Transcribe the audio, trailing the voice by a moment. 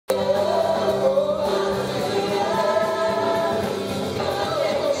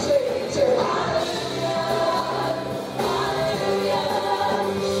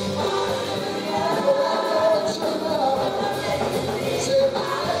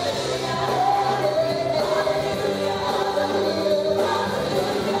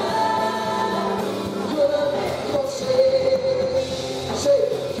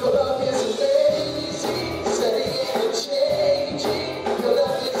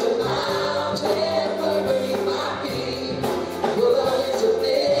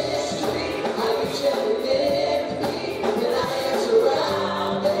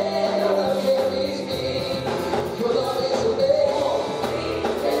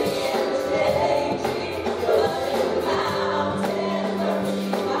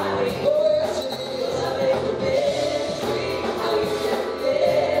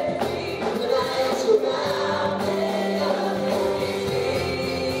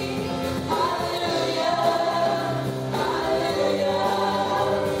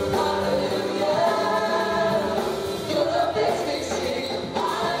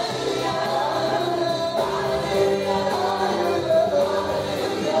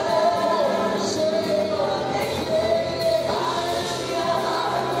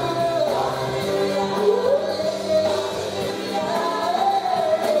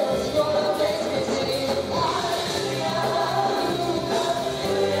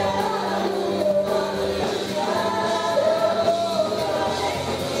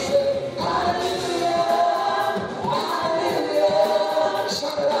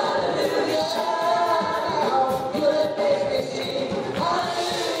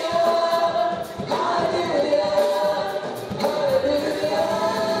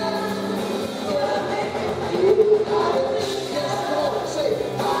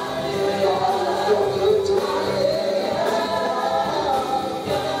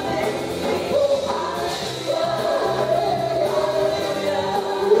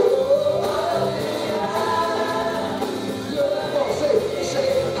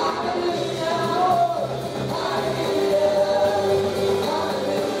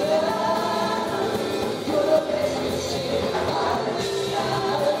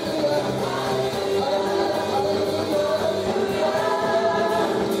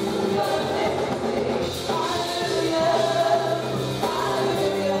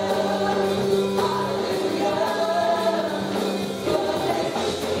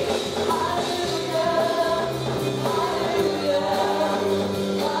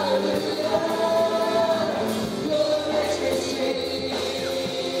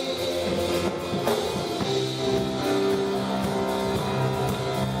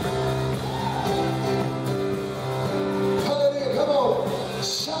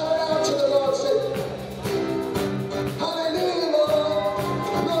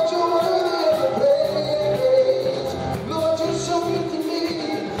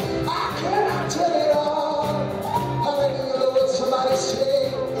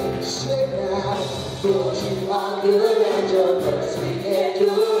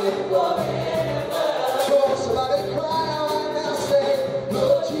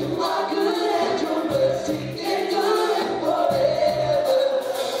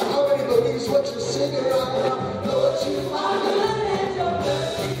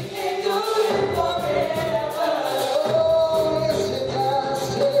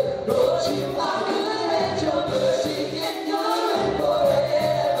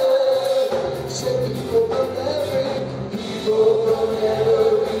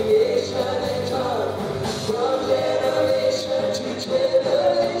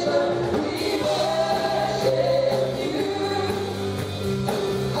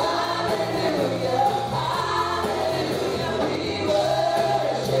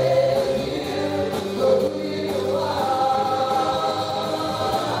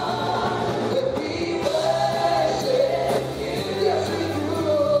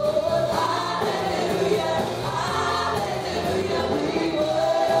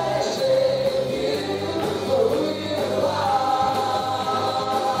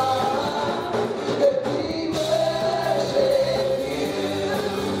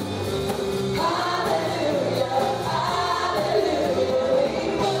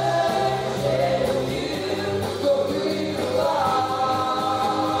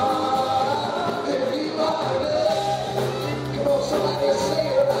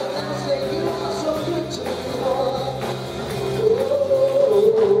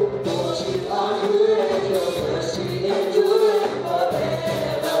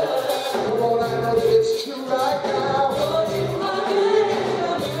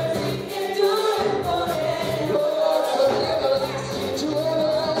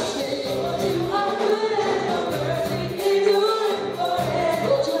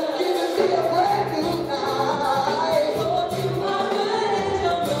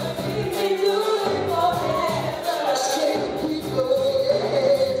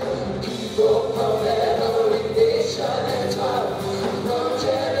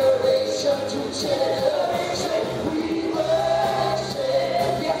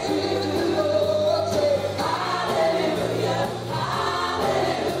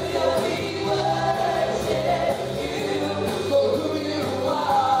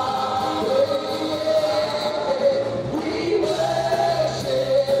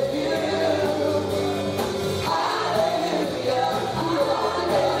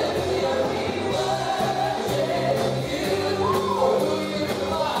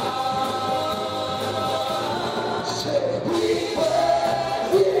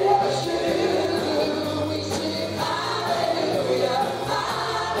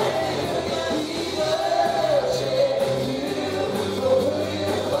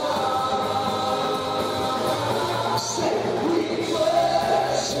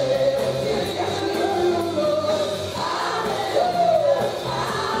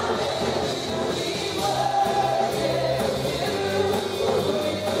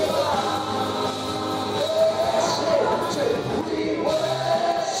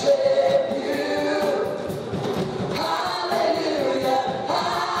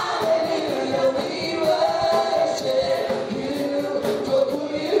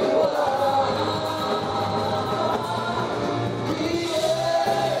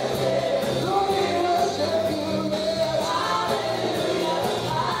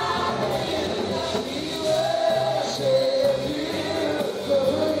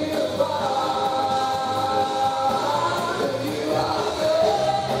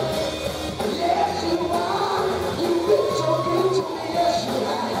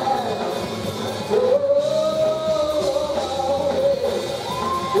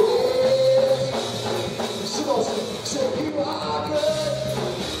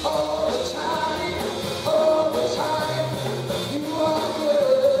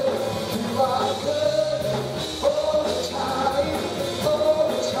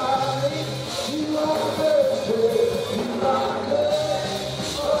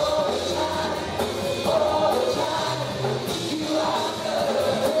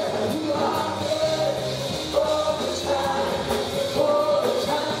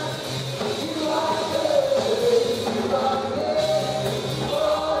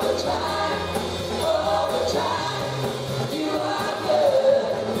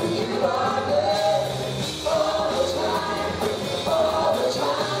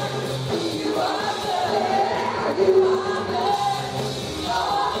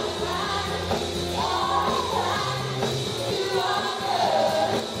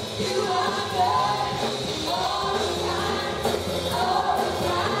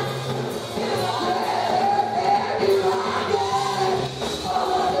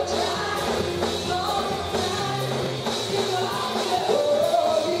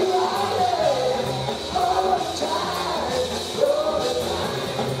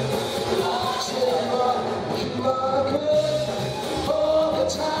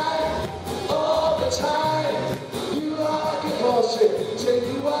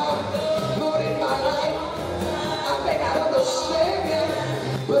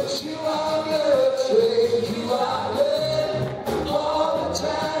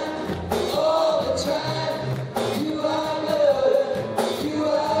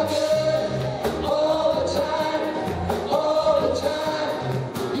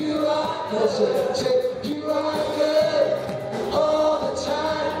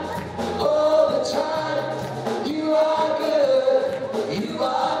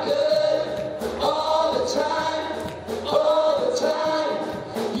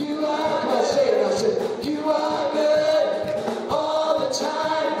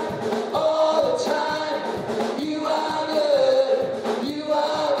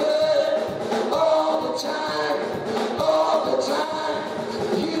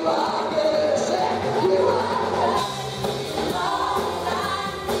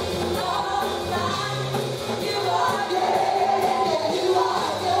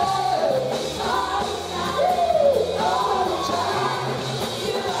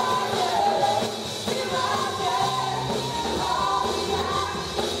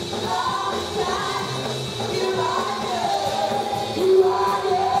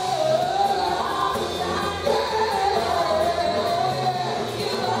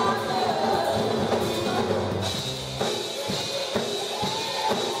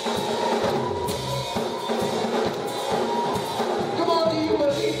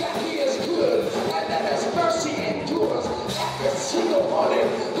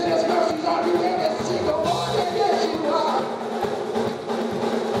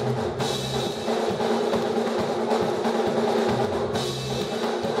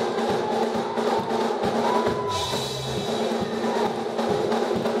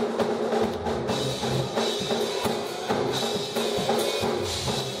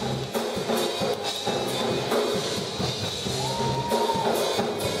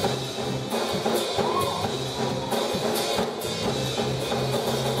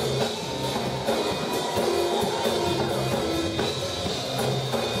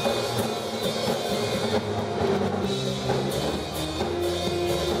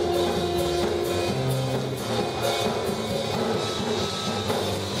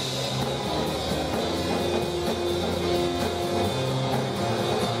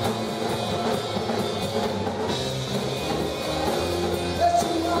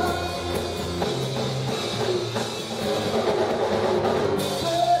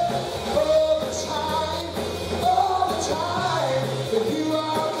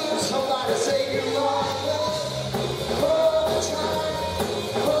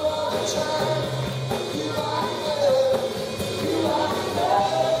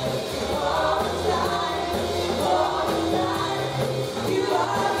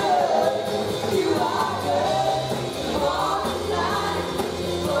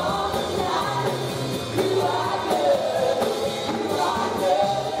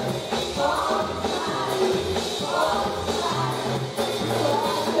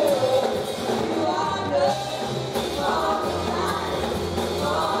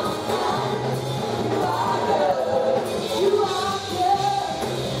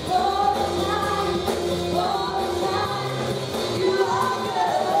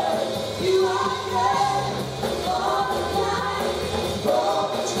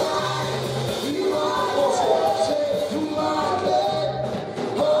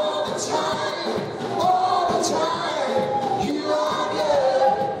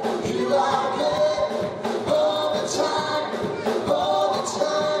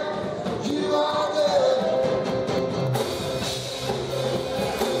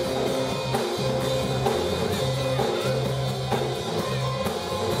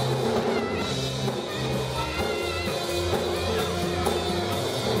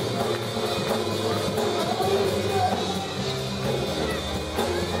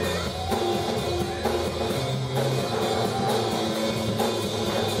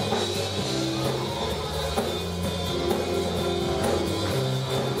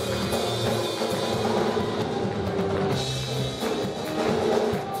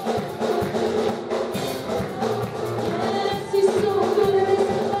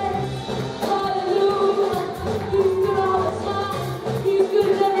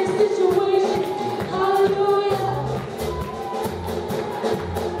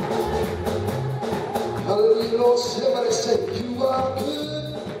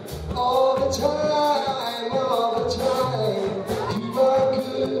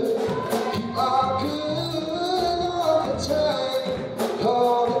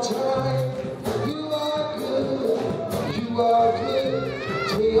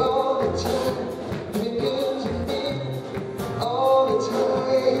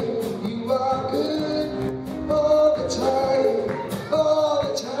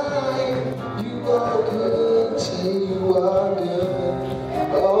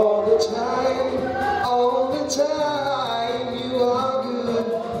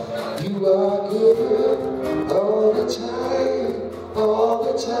good all the time, all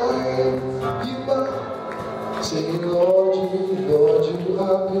the time. You are. Say, Lord, you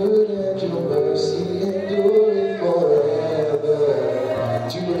are good, and your mercy endureth forever.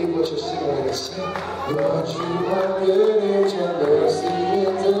 Do you believe what you're singing when you sing? Lord, you are good, and your mercy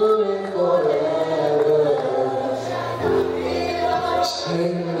endureth forever.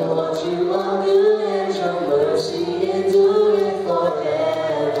 Say, Lord, you are good, and your mercy endureth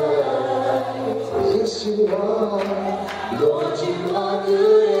forever. Yes, you are. Lord, you are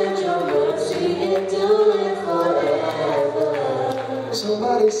good, and your mercy endureth forever.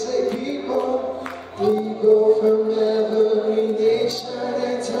 Somebody say, people from every nation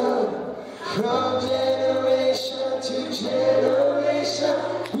and tongue, from generation to generation,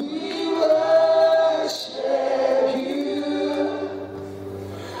 we worship you.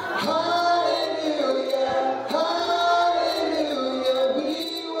 Hallelujah, hallelujah, we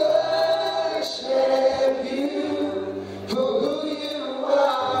worship you for who you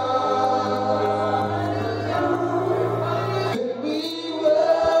are. And we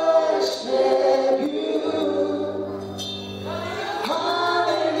worship you.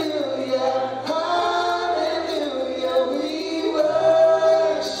 Hallelujah, hallelujah, we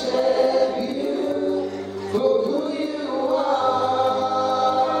worship you for who you are.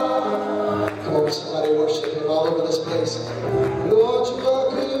 Come on, somebody worship him all over this place. Lord, you are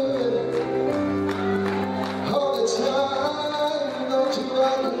good all the time. Lord, you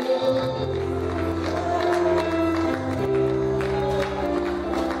are good.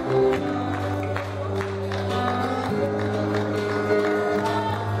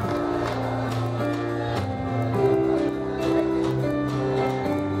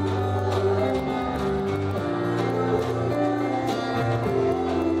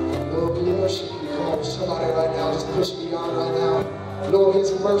 Lord, we worship you. Come on, somebody right now, just push beyond right now. Lord,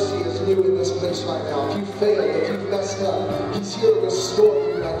 his mercy is new in this place right now. If you failed, if you've messed up, he's here to restore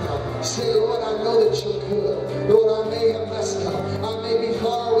you right now. Say, Lord, I know that you're good. Lord, I may have messed up. I may be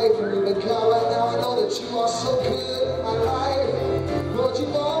far away from you, but God, right now, I know that you are so good in my life. Lord,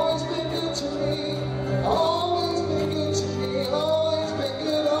 you've always been good to me. Always been good to me. Always been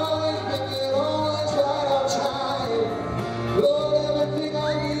good, always been good, always right on time. Lord, everything I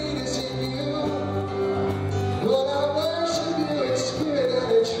need is in you. Lord, I worship you in spirit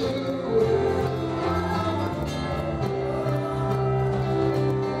and in truth.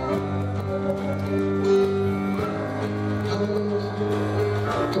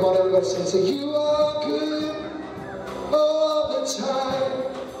 Come on, everybody say, you are good all the time,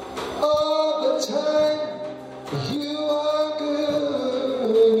 all the time. You are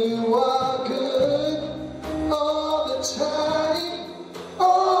good, you are good all the time,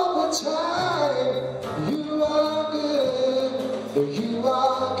 all the time. You are good, you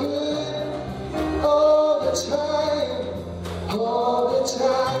are good all the time, all the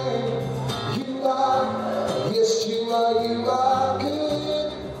time. You are, yes, you are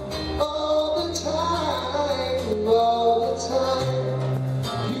good all the time, all the time.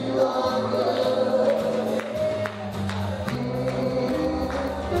 You are good.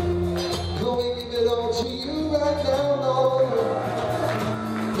 Going give it all to you right now, Lord.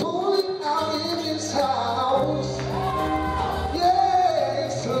 Pouring out in this house.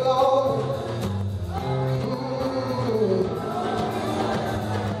 Yes, Lord.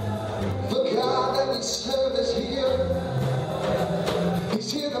 The God that we serve is here.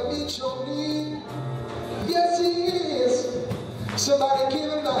 He's here to meet your need. Yes, he is. Somebody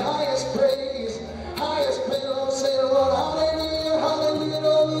give him the highest praise. Highest praise. Lord, say, Lord, hallelujah, hallelujah.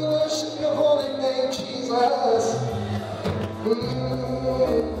 Lord, we worship your holy name, Jesus.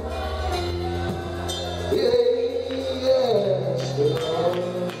 Yes, Lord,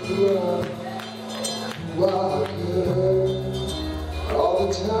 you are good all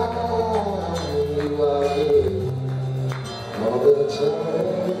the time. You are good all the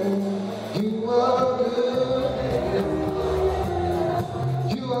time. You are good.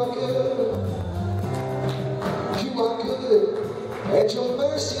 You are good. You are good. And your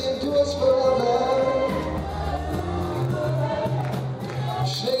mercy endures forever.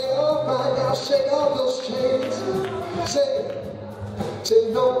 Shake it off right now. Shake off those chains. Say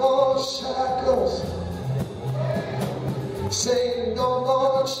no more shackles. Say no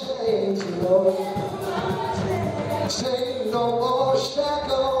more chains, Lord. Say no more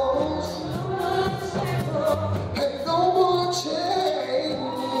shackles. And no more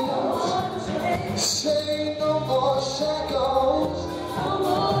chains. Say no more shackles.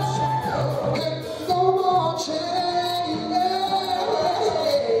 And no more chains.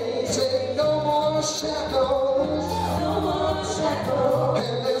 Say no more shackles.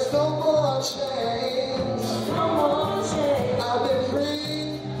 And there's no more chains.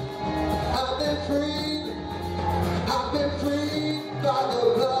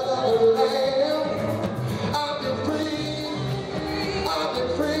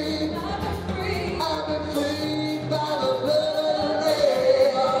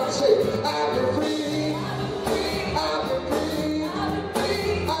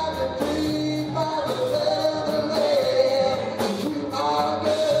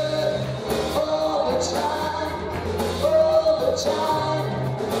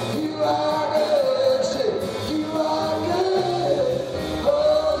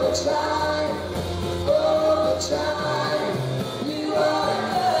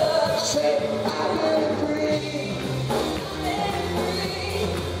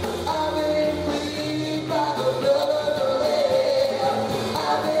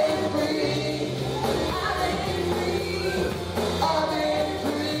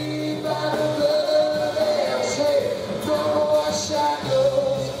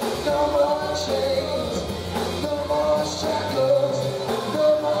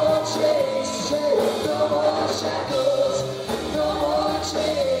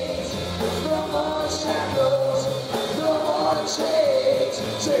 chains.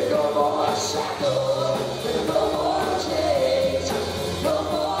 Say no more shackles. No more chains. No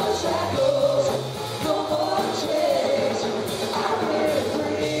more shackles. No more chains. I've been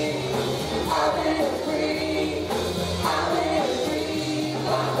free. I've been free. I've been free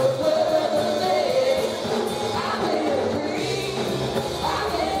by the blood of the Lamb. I've been free.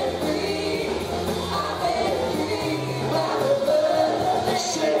 I've been free. I've been free by the blood of the Lamb.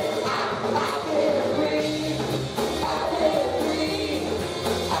 Say, I've been free. I've been free.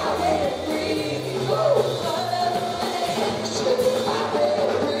 I've been free. Woo! Blood of the Lamb. Say, I've been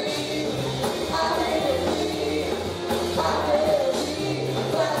free. I've been free. I've been free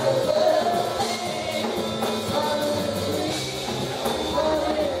by the blood of the Lamb. I've been free. I've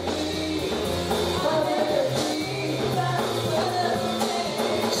been free. I've been free by the blood of the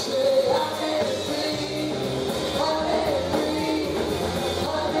Lamb. Say, I've been free. I've been free.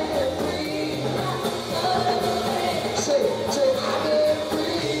 I've been free by the blood of the Lamb. Say, I've been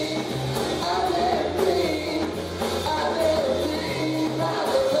free. I've been free. I've been free by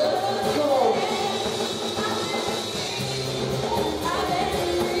the blood. Come on.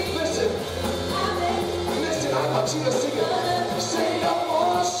 Listen. Listen, I want you to sing it. Say no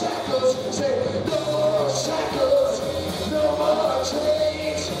more shackles. Say no more shackles. No more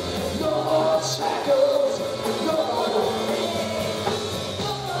chains. No more shackles. No more.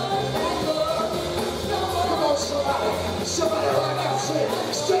 Come on, somebody. Somebody right now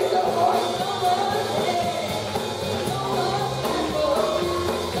say no more.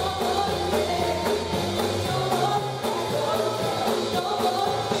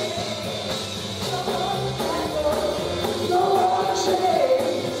 No more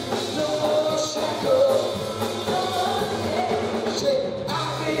chains. No more shackles. Say,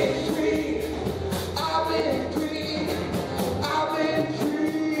 I've been free. I've been free. I've been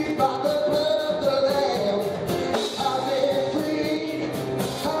free by the blood of the Lamb. I've been free.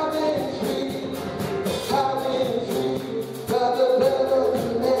 I've been free. I've been free by the blood of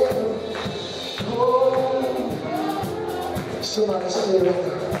the Lamb. Oh, somebody say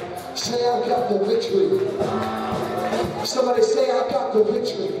it. Say, I've got the victory. Somebody say, I've got the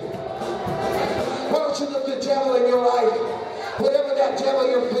victory. Why don't you look the devil in your life? Whatever that devil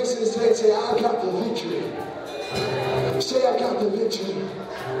you're facing today, say, I've got the victory. Say, I've got the victory.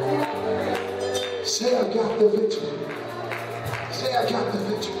 Say, I've got the victory. Say, I've got the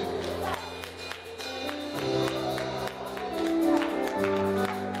victory.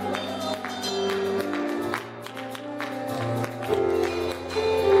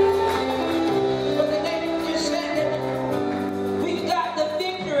 But the name just said it. We've got the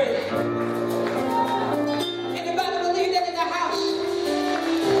victory. Anybody believe that in the house?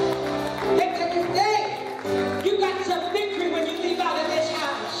 That today you got some victory when you leave out of this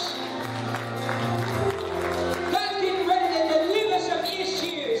house. God's getting ready to deliver some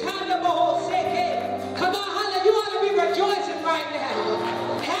issues. Come on, hallelujah. You ought to be rejoicing right now.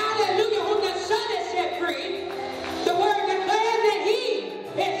 Hallelujah. Whom the Son has set free, the word declares that he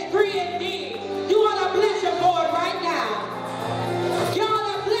is free indeed. You ought to bless him for it right now. You ought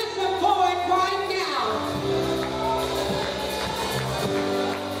to bless him for it right now.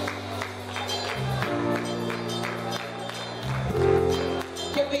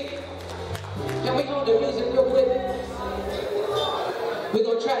 Can we hold the music real quick? We're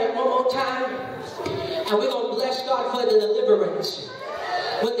going to try it one more time. And we're going to bless God for the deliverance.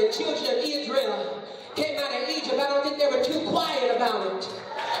 When the children of Israel came out of Egypt, I don't think they were too quiet about it.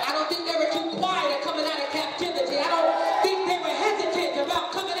 I don't think they were too quiet coming out of captivity. I don't think they were hesitant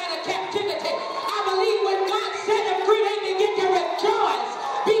about coming out of captivity. I believe when God set them free, they began to rejoice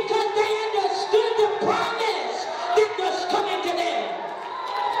because they understood the promise that was coming to them.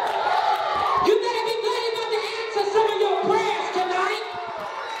 You better be glad He's about to answer some of your prayers tonight.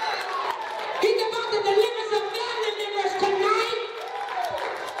 He's about to deliver some family members tonight.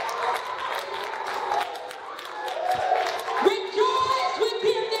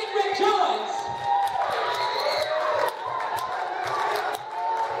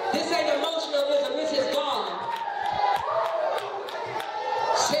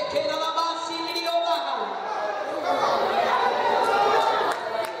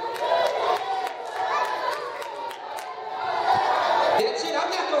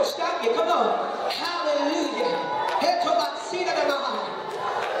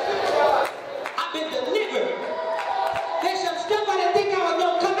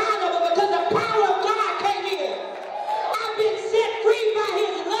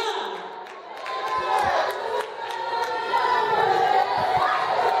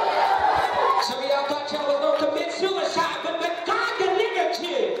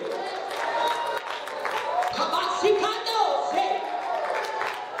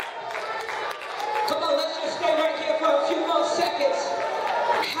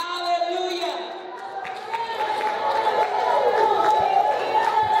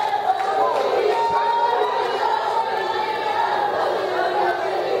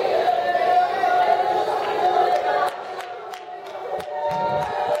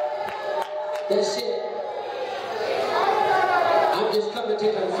 That's it. I'm just coming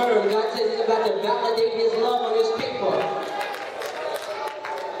to confirm. God says he's about to validate his love.